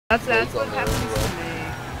That's what happens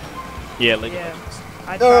to me. Yeah, like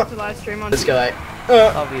I tried to live stream on this guy.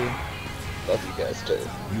 Love you. Love you guys too.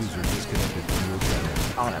 User disconnected from your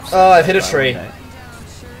channel. Oh, I've hit a tree.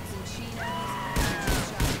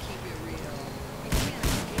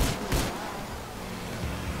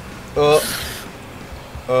 Up,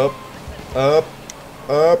 up, up,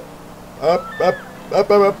 up, up, up, up,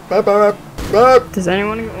 up, up, up, up. Does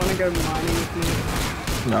anyone want to go mining with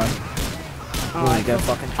me? No. Oh, I go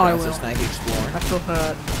fucking Trouser Snake exploring. I feel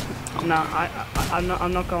hurt. No,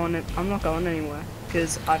 I'm not going. I'm not going anywhere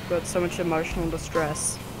because I've got so much emotional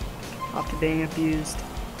distress after being abused.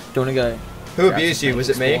 Do you wanna go? Who abused you? Was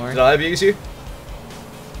it me? Did I abuse you?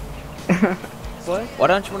 What? Why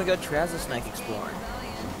don't you wanna go Trouser Snake exploring?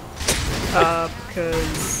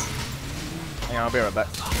 Because. hang on, I'll be right back.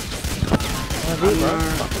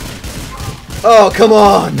 Oh, come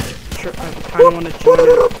on! I kind of want to join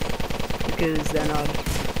it because then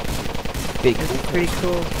I'd. Big. It's pretty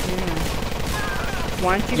cool. Yeah.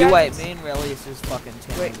 Why don't you You guys? wait, me and Relius is fucking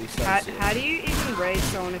 10. Wait, Will be so sick. how do you even raid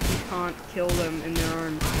someone if you can't kill them in their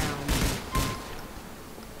own town?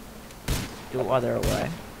 Do it while they're away.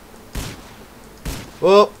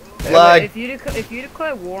 Whoop! Wait, Lag. if you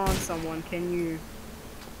declare war on someone, can you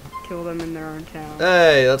kill them in their own town?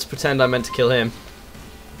 Hey, let's pretend I meant to kill him.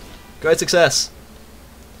 Great success.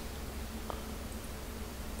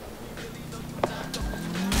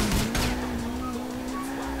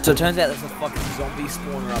 So it turns out there's a fucking zombie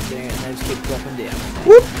spawner up there and they just keep dropping down.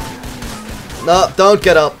 Whoop! No, don't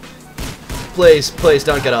get up. Please, please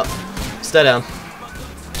don't get up. Stay down.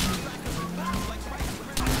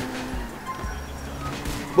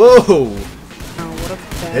 Whoa! Oh, what a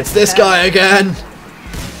bad It's this cat. guy again!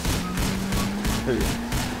 Who?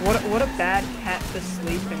 What a bad cat for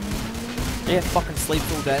sleeping. Yeah, fucking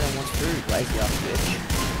sleeps all day and wants food, lazy ass bitch.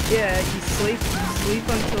 Yeah, you sleep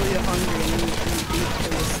until you're hungry and then you eat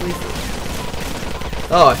till you're sleepy.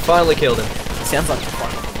 Oh, I finally killed him. It sounds like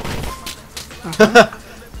fun.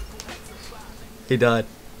 He died.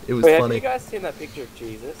 It was Wait, funny. have you guys seen that picture of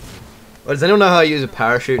Jesus? Well, does anyone know how to use a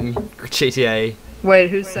parachute in GTA? Wait,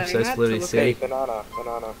 who's saying So that? slowly To look see. Hey, banana.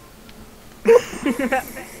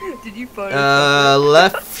 Did you photo?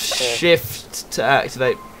 Left shift to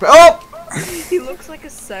activate. Oh! He looks like a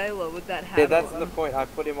sailor with that hat. Yeah, that's on. the point. I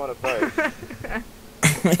put him on a boat.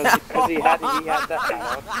 Because he had that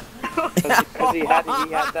hat on. Because he had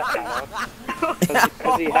that hat on.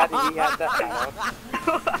 Because he had that hat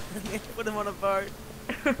on. Put him on a boat.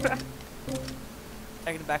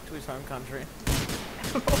 Taking him back to his home country.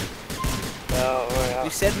 Oh, We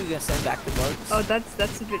said we were gonna send back the boats. Oh,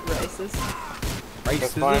 that's a bit racist.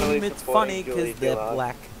 finally Racism, it's supporting funny Julie because they're Gillard.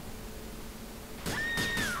 black.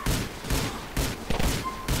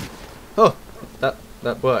 Oh,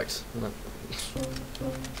 that worked. That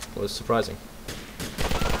was surprising.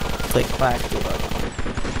 Click back.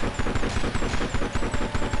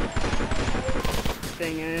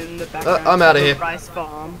 Thing in the background. I'm outta of a here. Rice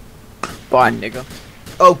farm. Bye, nigga.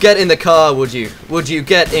 Oh, get in the car, would you? Would you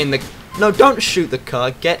get in the... No, don't shoot the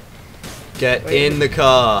car. Get Wait. in the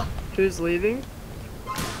car. Who's leaving?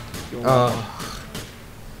 Oh.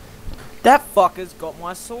 That fucker's got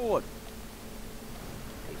my sword.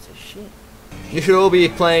 Piece of shit. You should all be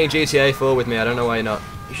playing GTA 4 with me. I don't know why you're not.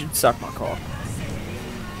 You should suck my cock.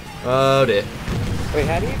 Oh dear. Wait,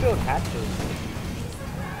 how do you build hatches?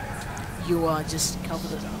 You just cover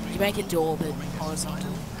the. You make a door, but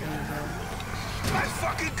horizontal. There you go. My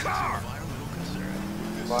fucking car!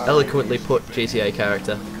 Eloquently put, GTA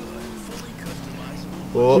character.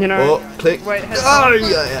 Oh, You know- oh, click. Wait, has Oh,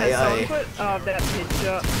 someone yeah, has yeah, someone yeah. put that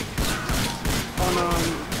picture on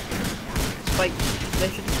like they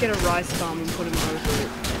should just get a rice farm and put him over it.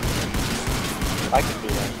 I can do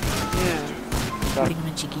that. Yeah. Putting him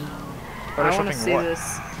in cheeky. I want to Photoshopping see what? this.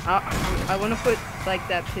 I want to put like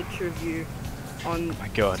that picture of you on. Oh my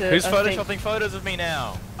god, to who's a photoshopping thing- photos of me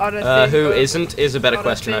now? on a thing Who of- isn't is a better on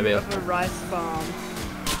question, I thing feel. of a rice farm,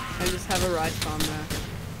 and just have a rice farm there.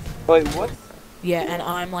 Wait, what? Yeah, and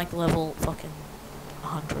I'm like level fucking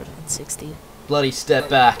 160. Bloody step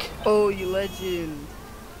back. Oh, you legend!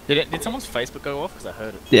 Did someone's Facebook go off? Because I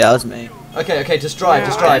heard it. Yeah, that was me. Okay, just drive, Yeah,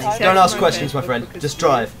 just drive. I Don't checked ask my questions, my Facebook friend. because Just you-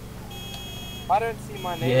 drive. I don't see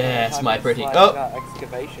my name. Yes, on my the pretty- slash, oh.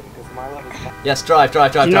 Excavation, because my level's not. Yes, drive. You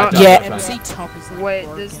know- Yeah, drive. MC Top is like Wait,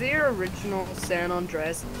 broken. does the original San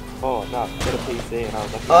Andreas? Oh, no, get a PC and I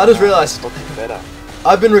was like, Oh, I just realised. looking better.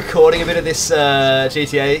 I've been recording a bit of this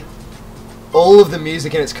GTA. All of the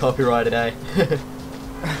music in it's copyrighted, eh?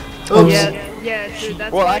 Oops. Yeah, dude.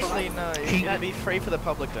 That's Well, why, actually, no. It'd be free for the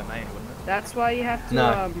public domain, wouldn't it? That's why you have to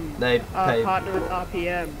No, they pay. partner with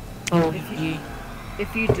RPM. Oh, If you.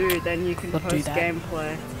 If you do, then you can Don't do post that.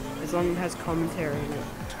 gameplay, as long as it has commentary in it.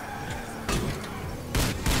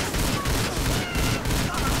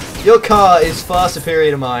 Your car is far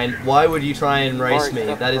superior to mine. Why would you try and race Sorry, me?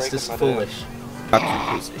 stop That is breaking just my foolish.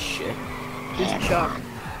 Fucking piece of shit. Just Chuck.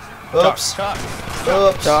 Oops. Chuck.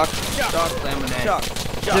 Oops. Chuck lemonade.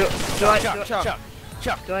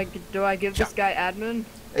 Chuck. Do I give this guy admin?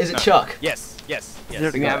 Is it Chuck? Yes.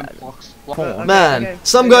 The Gavin Fox. Okay, Man, okay,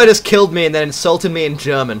 some guy just killed me and then insulted me in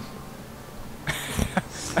German.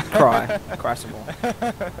 Cry. Cry some more.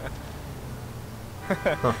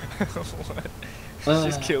 What?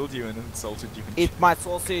 Just killed you and insulted you. Eat my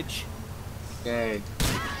sausage. Okay.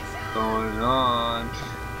 Going on.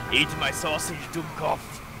 Eat my sausage, Dumkopf.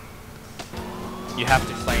 You have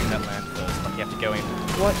to claim that land first. Like you have to go in.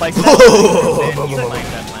 What? Place that land, then you claim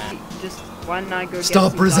that land. Just why not go get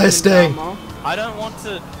Stop some resisting. diamond armor? I don't want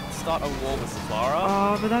to start a war with Clara.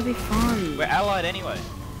 Oh, but that'd be fun. We're allied anyway.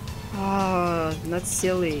 Oh, that's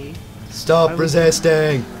silly. Stop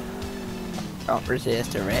resisting. Don't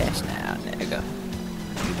resist arrest now, nigga.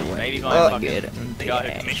 Maybe Oh, my fucking, get it. the guy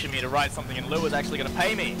who commissioned me to write something in Lou is actually going to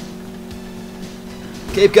pay me.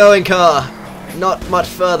 Keep going, car. Not much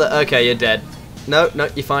further. Okay, you're dead. No, you're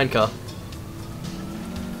fine, car.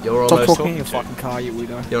 You're Stop almost. talking in your fucking car, you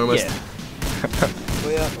weirdo. You're almost. Yeah.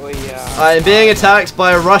 I am being attacked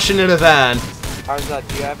by a Russian in a van. How's that?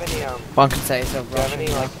 Do you have any One can say so. do you have any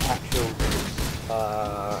like actual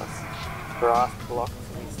grass blocks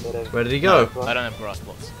instead of? Where did he go? I don't have grass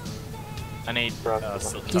blocks. I need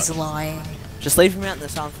silk He's touch. lying. Just leave him out in the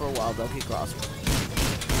sun for a while, they'll keep grasping.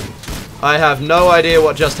 I have no idea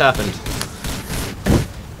what just happened.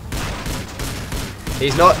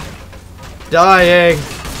 He's not dying.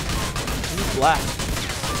 He's black.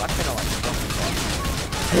 Black men are like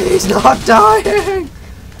fucking He's not dying.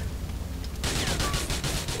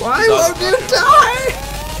 Why won't you die?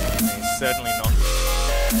 He's certainly not.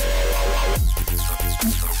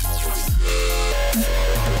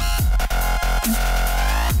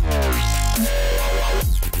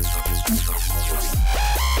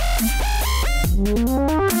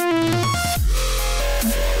 Black.